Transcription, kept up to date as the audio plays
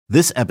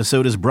This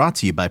episode is brought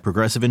to you by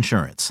Progressive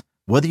Insurance.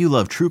 Whether you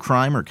love true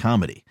crime or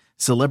comedy,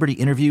 celebrity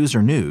interviews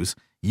or news,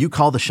 you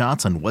call the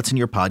shots on what's in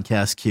your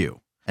podcast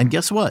queue. And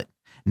guess what?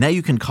 Now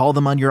you can call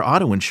them on your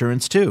auto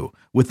insurance too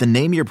with the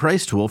Name Your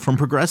Price tool from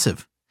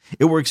Progressive.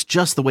 It works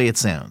just the way it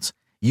sounds.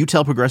 You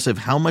tell Progressive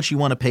how much you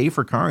want to pay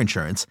for car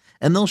insurance,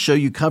 and they'll show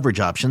you coverage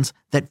options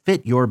that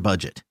fit your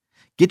budget.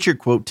 Get your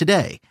quote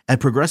today at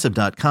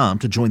Progressive.com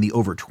to join the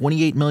over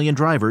 28 million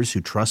drivers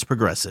who trust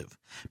Progressive.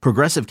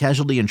 Progressive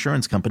Casualty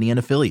Insurance Company and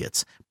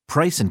Affiliates.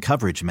 Price and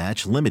coverage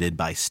match limited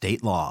by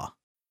state law.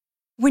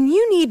 When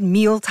you need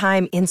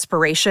mealtime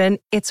inspiration,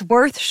 it's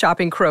worth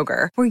shopping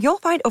Kroger, where you'll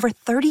find over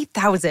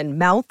 30,000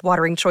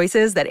 mouth-watering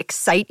choices that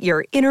excite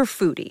your inner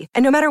foodie.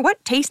 And no matter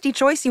what tasty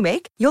choice you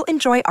make, you'll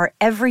enjoy our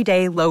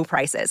everyday low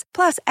prices,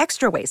 plus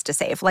extra ways to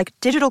save, like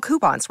digital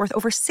coupons worth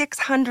over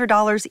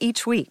 $600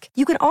 each week.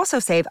 You can also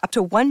save up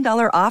to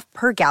 $1 off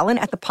per gallon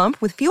at the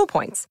pump with fuel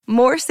points.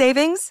 More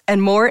savings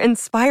and more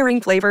inspiring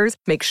flavors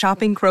make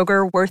shopping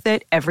Kroger worth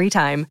it every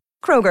time.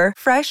 Kroger,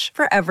 fresh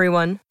for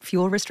everyone.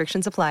 Fuel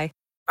restrictions apply.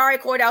 All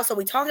right, Cordell, so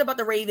we talked about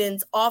the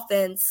Ravens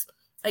offense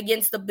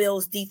against the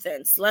Bills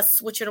defense. Let's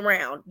switch it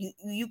around.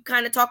 You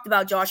kind of talked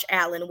about Josh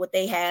Allen and what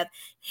they have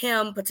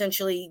him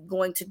potentially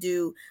going to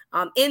do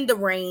in the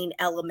rain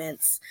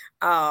elements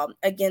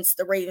against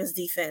the Ravens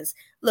defense.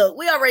 Look,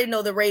 we already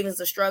know the Ravens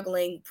are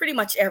struggling pretty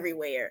much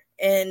everywhere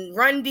in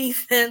run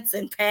defense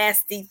and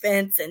pass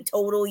defense and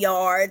total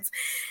yards.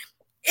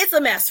 It's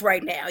a mess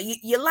right now.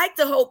 You like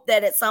to hope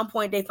that at some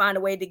point they find a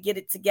way to get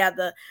it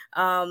together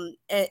and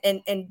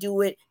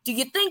do it. Do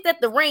you think that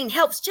the rain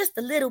helps just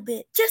a little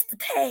bit, just a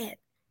tad?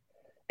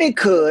 It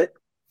could.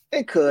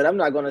 It could. I'm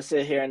not going to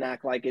sit here and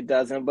act like it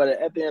doesn't, but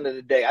at the end of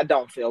the day, I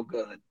don't feel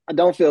good. I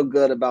don't feel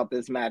good about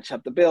this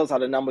matchup. The Bills are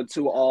the number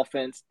 2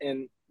 offense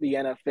in the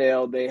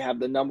NFL. They have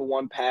the number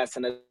 1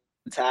 passing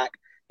attack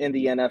in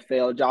the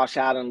NFL. Josh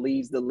Allen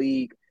leads the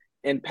league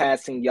in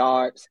passing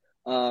yards.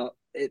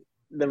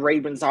 The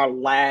Ravens are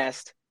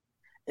last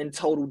in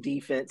total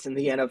defense in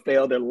the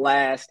NFL. They're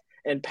last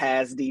in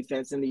pass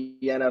defense in the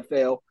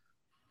NFL.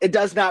 It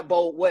does not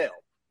bode well.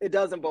 It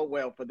doesn't bode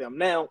well for them.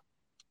 Now,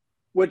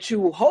 what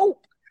you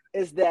hope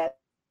is that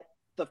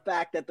the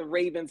fact that the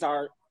Ravens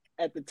are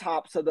at the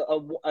top,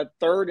 so a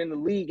third in the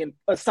league, and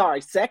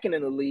second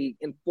in the league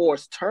in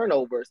forced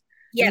turnovers.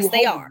 Yes,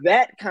 they are.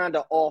 That kind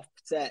of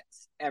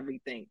offsets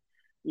everything.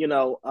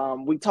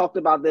 We talked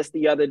about this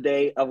the other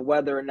day of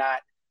whether or not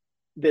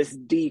this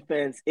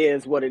defense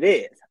is what it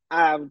is.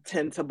 I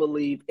tend to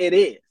believe it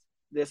is.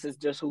 This is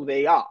just who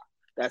they are.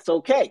 That's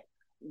okay.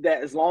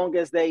 That as long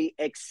as they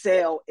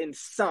excel in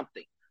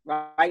something.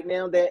 Right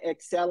now they're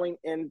excelling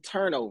in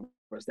turnovers.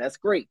 That's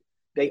great.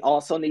 They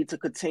also need to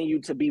continue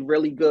to be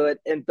really good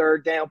in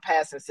third down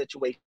passing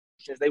situations.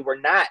 They were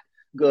not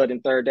good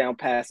in third down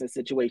passing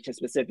situations,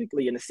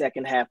 specifically in the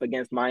second half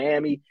against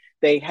Miami.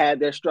 They had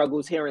their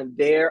struggles here and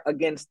there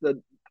against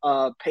the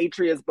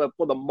Patriots, but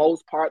for the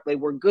most part, they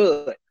were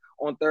good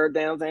on third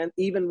downs, and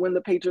even when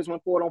the Patriots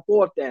went forward on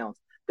fourth downs,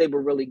 they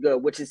were really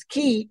good, which is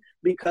key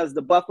because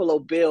the Buffalo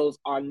Bills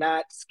are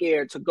not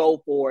scared to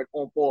go for it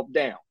on fourth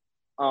down.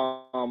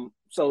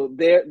 So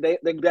they're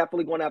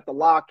definitely going to have to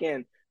lock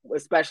in,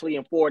 especially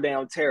in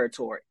 4-down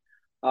territory.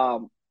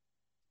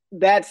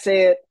 That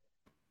said,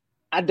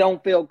 I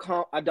don't feel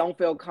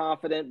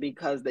confident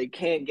because they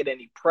can't get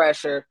any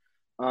pressure.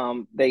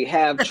 They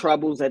have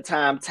troubles at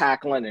times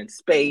tackling in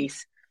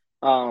space.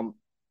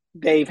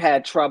 They've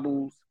had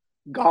troubles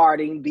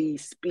guarding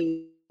these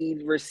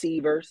speed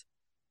receivers.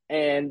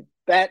 And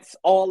that's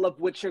all of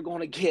what you're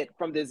going to get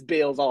from this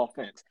Bills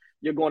offense.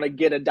 You're going to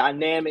get a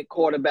dynamic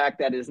quarterback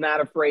that is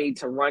not afraid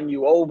to run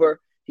you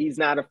over. He's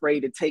not afraid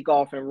to take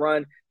off and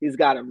run. He's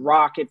got a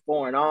rocket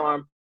for an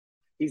arm.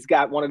 He's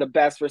got one of the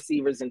best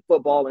receivers in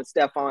football in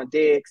Stephon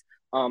Diggs.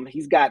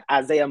 He's got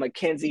Isaiah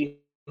McKenzie,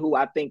 who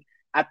I think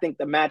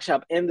the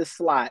matchup in the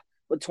slot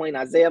between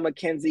Isaiah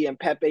McKenzie and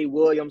Pepe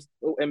Williams,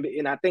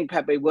 and I think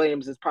Pepe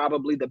Williams is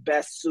probably the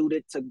best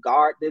suited to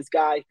guard this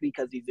guy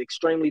because he's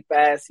extremely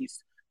fast.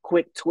 He's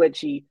quick,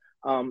 twitchy,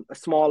 a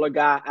smaller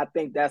guy. I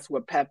think that's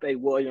where Pepe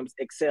Williams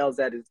excels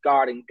at, is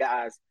guarding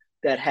guys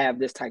that have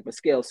this type of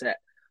skill set.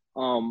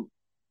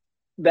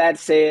 That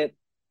said,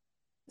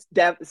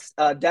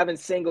 Devin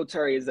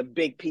Singletary is a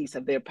big piece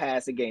of their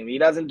passing game. He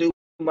doesn't do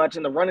much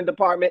in the running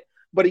department,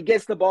 but he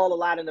gets the ball a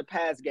lot in the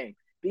pass game.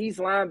 These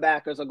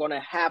linebackers are going to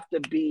have to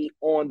be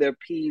on their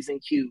P's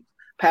and Q's.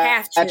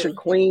 Patrick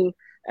Queen,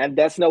 and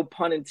that's no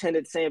pun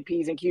intended saying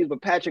P's and Q's,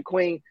 but Patrick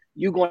Queen,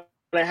 you're going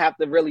to have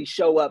to really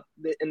show up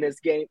in this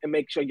game and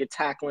make sure you're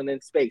tackling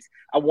in space.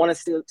 I want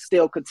to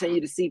still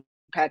continue to see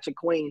Patrick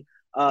Queen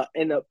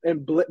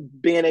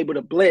being able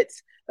to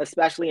blitz,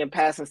 especially in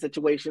passing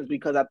situations,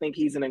 because I think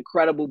he's an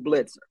incredible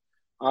blitzer.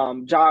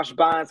 Josh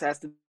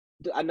Bynes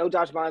I know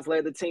Josh Bynes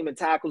led the team in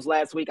tackles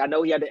last week. I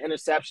know he had the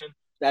interception.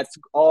 That's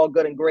all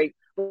good and great,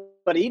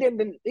 but he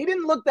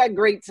didn't look that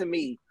great to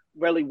me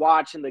really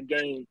watching the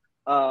game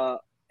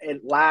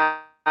live,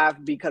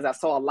 because I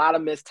saw a lot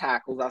of missed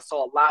tackles. I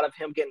saw a lot of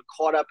him getting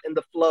caught up in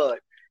the flood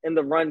in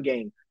the run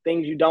game.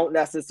 things you don't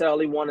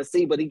necessarily want to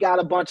see, but he got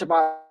a bunch of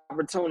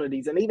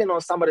opportunities. And even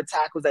on some of the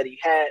tackles that he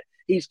had,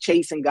 he's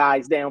chasing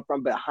guys down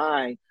from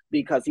behind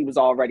because he was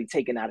already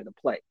taken out of the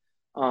play.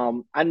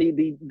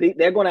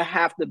 They're going to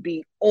have to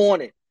be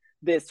on it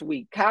this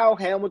week. Kyle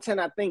Hamilton,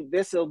 I think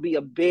this will be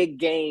a big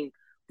game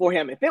for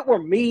him. If it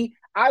were me,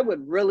 I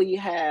would really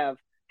have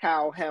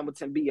Kyle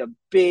Hamilton be a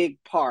big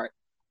part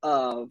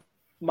of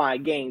my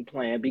game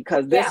plan,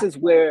 because this is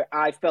where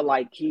I feel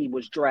like he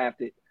was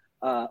drafted,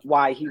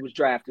 why he was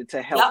drafted,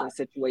 to help in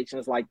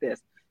situations like this.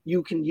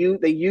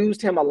 They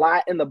used him a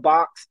lot in the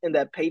box in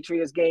that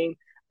Patriots game.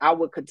 I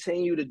would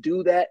continue to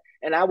do that,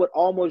 and I would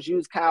almost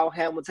use Kyle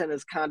Hamilton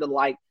as kind of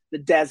like the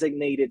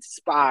designated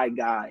spy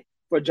guy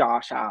for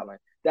Josh Allen.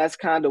 That's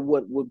kind of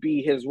what would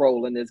be his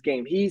role in this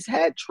game. He's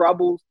had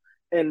troubles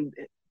in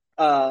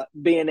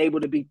being able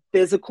to be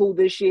physical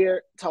this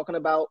year, talking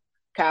about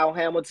Kyle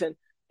Hamilton,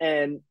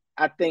 and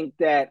I think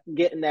that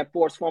getting that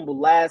forced fumble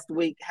last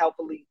week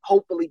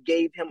hopefully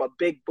gave him a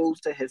big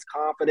boost to his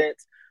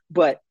confidence.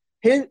 But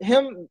him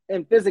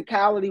and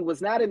physicality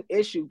was not an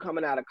issue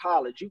coming out of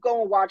college. You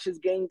go and watch his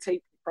game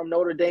tape from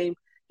Notre Dame.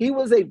 He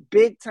was a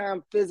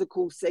big-time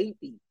physical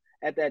safety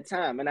at that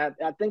time. And I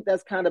think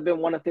that's kind of been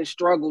one of his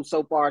struggles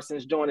so far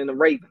since joining the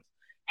Ravens.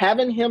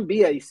 Having him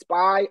be a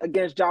spy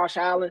against Josh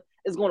Allen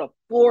is going to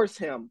force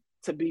him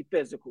to be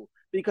physical,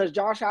 because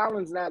Josh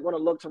Allen's not going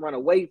to look to run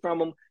away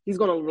from him. He's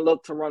going to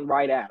look to run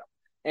right at him.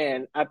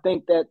 And I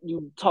think that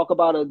you talk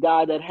about a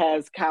guy that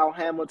has Kyle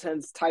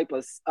Hamilton's type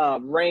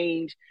of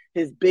range,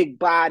 his big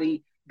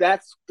body.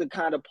 That's the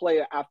kind of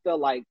player I feel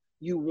like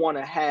you want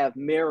to have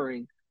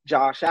mirroring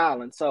Josh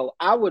Allen. So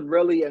I would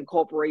really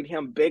incorporate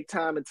him big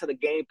time into the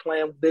game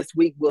plan this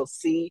week. We'll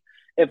see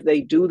if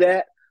they do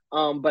that.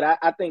 But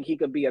I think he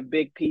could be a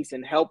big piece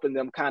in helping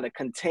them kind of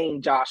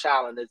contain Josh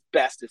Allen as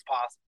best as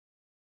possible.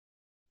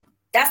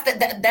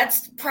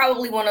 That's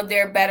probably one of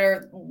their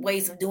better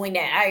ways of doing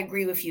that. I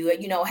agree with you.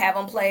 Have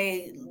them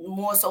play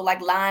more so like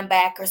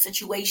linebacker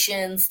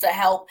situations to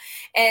help.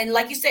 And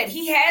like you said,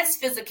 he has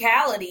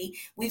physicality.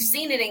 We've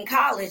seen it in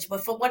college,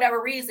 but for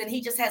whatever reason,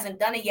 he just hasn't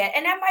done it yet.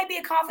 And that might be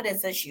a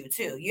confidence issue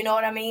too. You know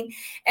what I mean?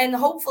 And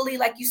hopefully,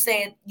 like you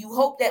said, you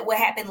hope that what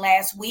happened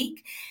last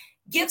week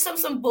gives him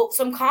some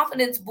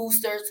confidence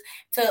boosters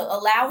to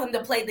allow him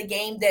to play the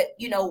game that,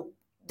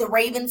 the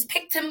Ravens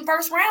picked him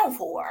first round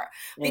for,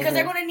 because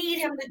they're going to need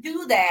him to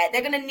do that.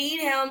 They're going to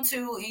need him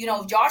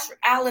to, Josh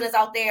Allen is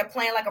out there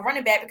playing like a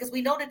running back, because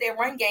we know that their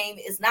run game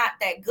is not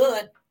that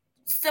good,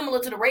 similar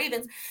to the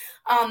Ravens.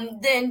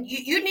 Then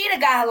you need a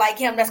guy like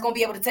him that's going to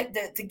be able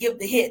to give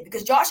the hit,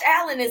 because Josh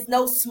Allen is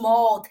no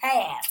small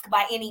task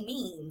by any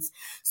means.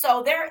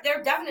 So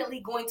they're definitely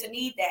going to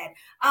need that.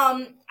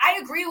 I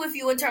agree with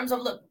you in terms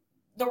of, look,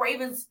 the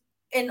Ravens,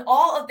 in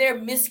all of their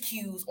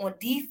miscues on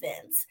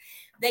defense,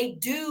 they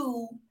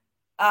do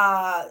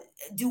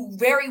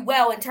very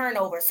well in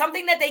turnovers,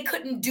 something that they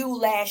couldn't do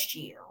last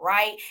year,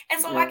 right?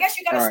 And so I guess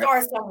you got to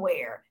start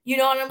somewhere. You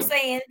know what I'm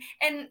saying?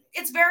 And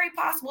it's very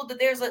possible that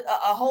there's a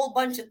whole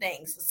bunch of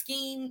things. The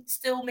scheme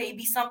still may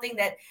be something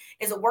that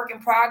is a work in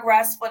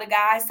progress for the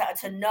guys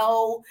to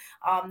know,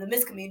 the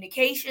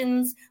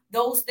miscommunications,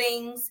 those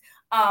things.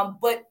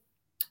 But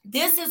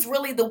this is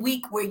really the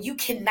week where you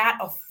cannot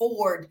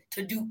afford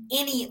to do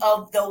any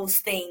of those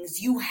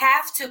things. You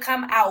have to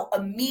come out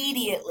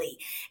immediately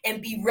and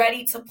be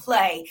ready to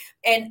play.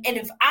 And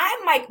if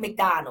I'm Mike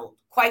Macdonald,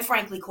 quite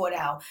frankly,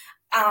 Cordell,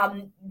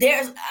 I'm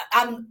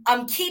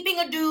keeping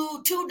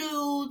two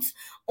dudes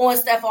on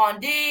Stephon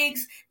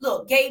Diggs.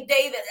 Look, Gabe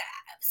Davis.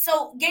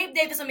 So Gabe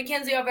Davis and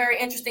McKenzie are very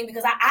interesting,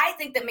 because I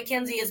think that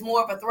McKenzie is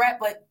more of a threat,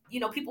 but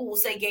people will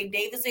say Gabe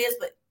Davis is,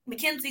 but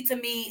McKenzie to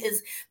me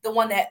is the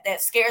one that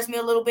scares me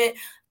a little bit.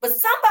 But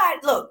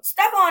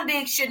Stephon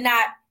Diggs should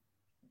not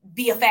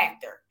be a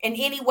factor in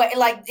any way.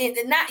 Like,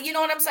 not, you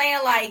know what I'm saying?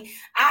 Like,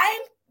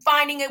 I'm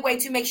finding a way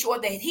to make sure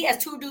that he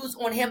has two dudes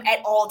on him at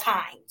all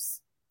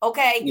times.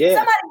 Okay? Yeah.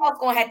 Somebody else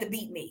going to have to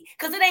beat me,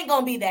 because it ain't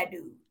going to be that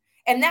dude.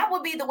 And that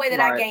would be the way that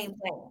I game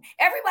plan.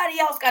 Everybody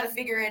else got to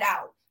figure it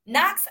out.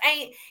 Knox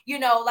ain't,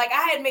 like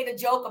I had made a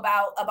joke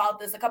about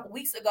this a couple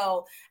weeks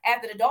ago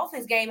after the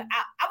Dolphins game.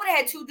 I would have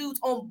had two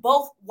dudes on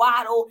both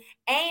Waddle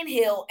and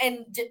Hill,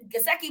 and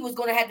Gesicki was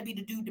going to have to be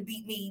the dude to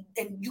beat me,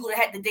 and you would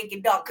have had to dink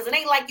and dunk, because it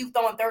ain't like you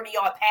throwing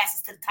 30-yard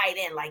passes to the tight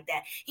end like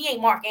that. He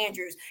ain't Mark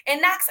Andrews,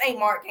 and Knox ain't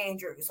Mark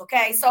Andrews,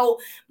 okay? So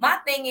my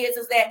thing is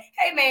that,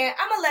 hey, man,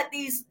 I'm going to let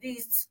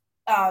these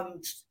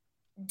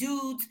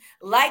dudes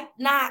like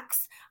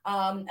Knox,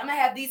 I'm going to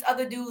have these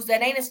other dudes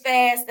that ain't as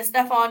fast as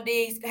Stephon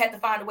Diggs have to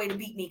find a way to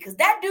beat me, because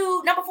that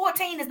dude, number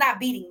 14, is not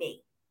beating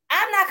me.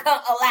 I'm not going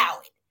to allow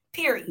it,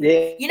 period.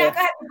 Yeah. You're not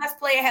going to have the best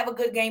player have a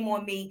good game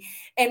on me.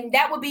 And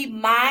that would be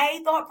my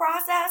thought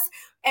process.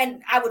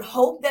 And I would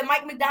hope that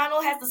Mike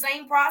Macdonald has the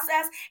same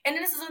process. And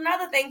then this is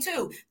another thing,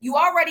 too. You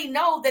already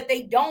know that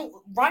they don't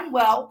run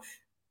well.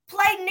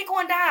 Play nickel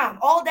and dime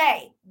all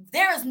day.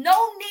 There is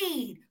no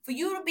need for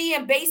you to be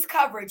in base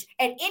coverage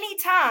at any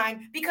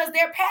time, because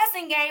their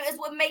passing game is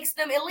what makes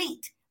them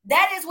elite.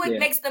 That is what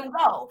makes them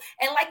go.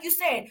 And like you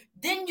said,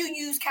 then you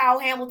use Kyle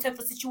Hamilton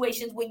for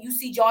situations when you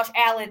see Josh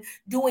Allen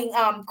doing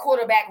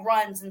quarterback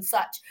runs and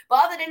such.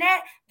 But other than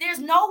that, there's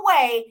no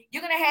way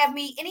you're going to have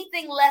me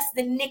anything less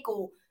than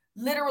nickel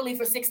literally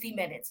for 60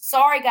 minutes.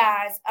 Sorry,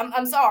 guys.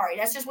 I'm sorry.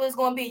 That's just what it's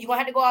going to be. You're going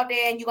to have to go out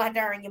there and you're going to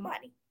have to earn your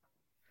money.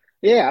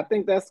 Yeah, I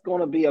think that's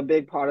going to be a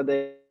big part of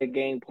their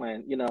game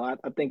plan.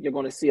 I think you're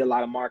going to see a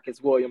lot of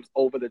Marcus Williams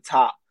over the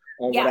top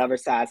on whatever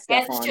side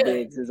Stephon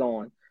Diggs is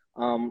on.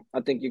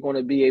 I think you're going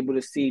to be able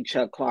to see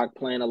Chuck Clark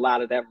playing a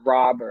lot of that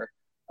robber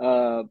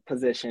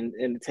position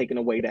and taking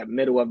away that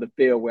middle of the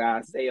field where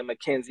Isaiah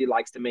McKenzie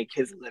likes to make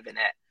his living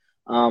at.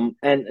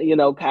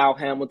 And Kyle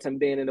Hamilton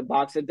being in the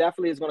box, it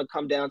definitely is going to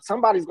come down.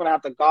 Somebody's going to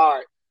have to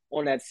guard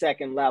on that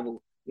second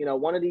level.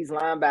 One of these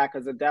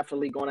linebackers are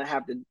definitely going to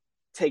have to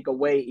take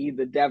away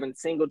either Devin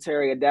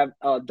Singletary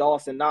or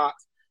Dawson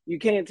Knox. You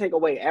can't take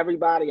away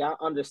everybody. I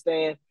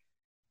understand.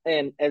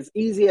 And as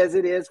easy as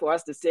it is for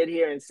us to sit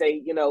here and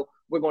say,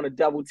 we're going to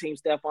double team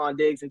Stephon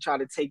Diggs and try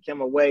to take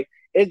him away,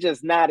 it's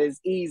just not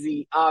as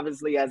easy,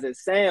 obviously, as it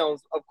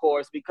sounds, of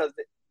course, because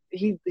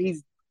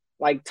he's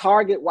like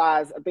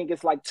target-wise, I think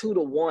it's like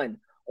 2-1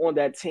 on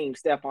that team,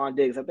 Stephon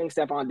Diggs. I think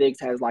Stephon Diggs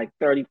has like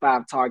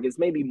 35 targets,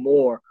 maybe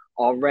more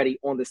already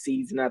on the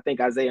season. I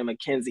think Isaiah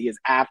McKenzie is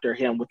after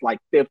him with like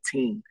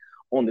 15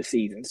 on the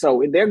season.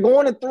 So they're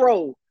going to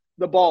throw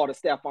the ball to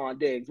Stephon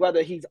Diggs,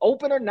 whether he's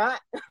open or not.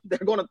 They're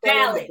going to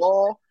throw him the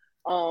ball.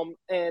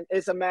 And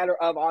it's a matter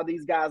of, are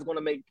these guys going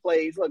to make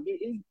plays? Look,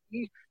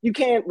 you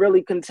can't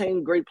really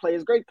contain great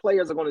players. Great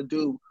players are going to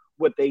do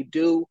what they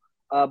do,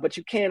 but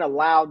you can't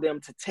allow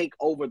them to take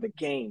over the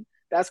game.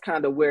 That's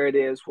kind of where it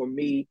is for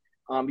me.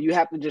 You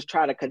have to just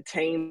try to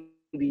contain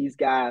these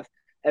guys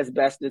as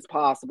best as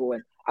possible.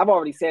 And I've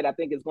already said I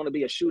think it's going to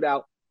be a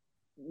shootout.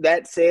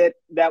 That said,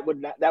 that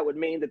would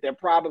mean that they're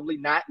probably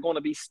not going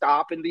to be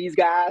stopping these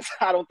guys.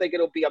 I don't think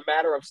it'll be a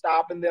matter of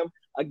stopping them.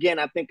 Again,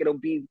 I think it'll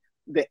be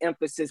the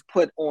emphasis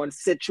put on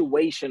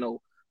situational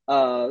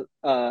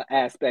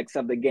aspects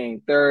of the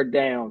game, third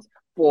downs,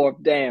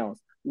 fourth downs,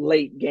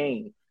 late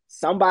game.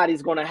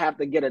 Somebody's going to have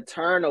to get a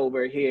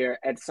turnover here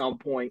at some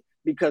point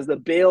because the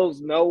Bills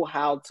know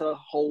how to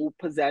hold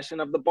possession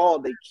of the ball.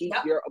 They keep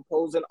your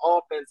opposing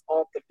offense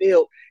off the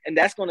field, and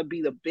that's going to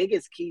be the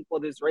biggest key for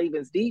this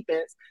Ravens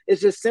defense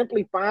is just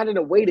simply finding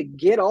a way to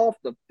get off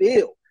the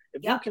field.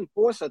 If you can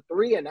force a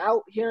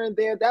 3-and-out here and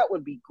there, that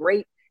would be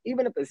great.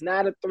 Even if it's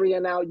not a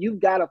 3-and-out,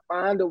 you've got to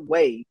find a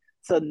way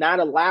to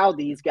not allow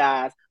these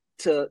guys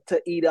to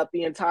eat up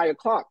the entire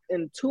clock.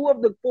 In 2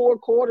 of the 4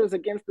 quarters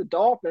against the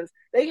Dolphins,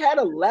 they had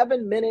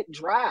 11-minute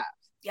drives.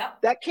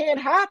 That can't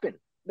happen.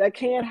 That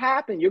can't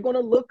happen. You're going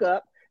to look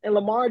up, and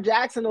Lamar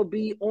Jackson will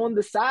be on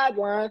the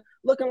sideline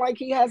looking like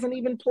he hasn't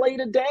even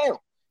played it down.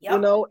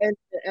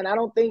 And I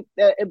don't think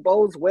that it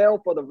bodes well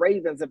for the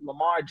Ravens if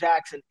Lamar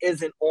Jackson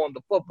isn't on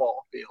the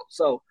football field.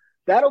 So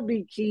that'll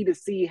be key to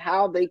see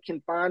how they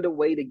can find a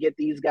way to get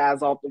these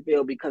guys off the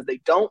field because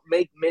they don't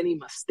make many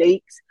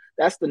mistakes.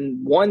 That's the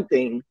one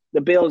thing.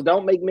 The Bills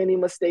don't make many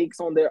mistakes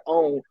on their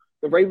own.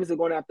 The Ravens are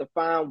going to have to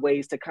find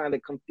ways to kind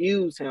of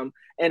confuse him.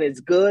 And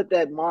it's good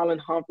that Marlon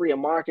Humphrey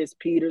and Marcus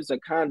Peters are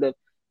kind of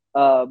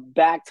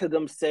back to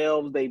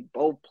themselves. They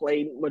both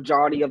played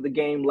majority of the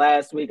game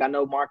last week. I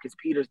know Marcus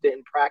Peters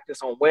didn't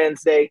practice on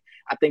Wednesday.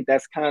 I think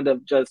that's kind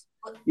of just,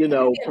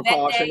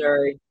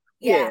 precautionary.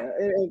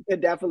 It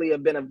definitely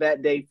have been a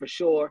vet day for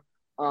sure.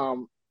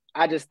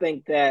 I just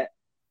think that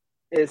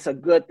it's a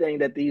good thing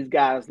that these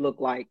guys look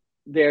like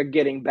they're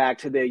getting back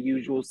to their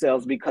usual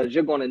selves because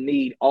you're going to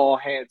need all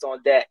hands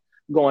on deck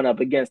going up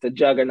against a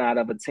juggernaut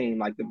of a team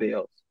like the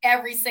Bills.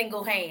 Every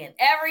single hand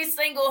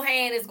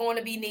is going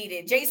to be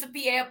needed. Jason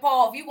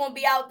Pierre-Paul, if you're going to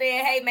be out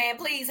there, hey, man,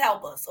 please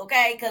help us,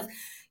 okay? Because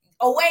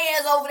Oweh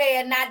is over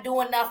there not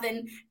doing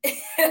nothing.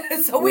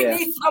 So we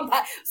need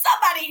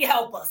somebody to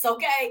help us,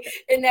 okay,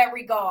 in that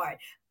regard.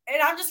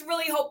 And I just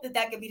really hope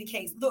that can be the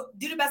case. Look,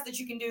 do the best that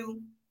you can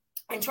do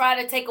and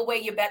try to take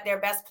away their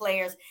best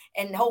players.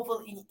 And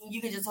hopefully you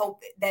can just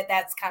hope that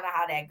that's kind of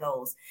how that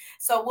goes.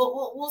 So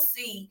we'll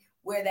see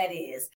where that is.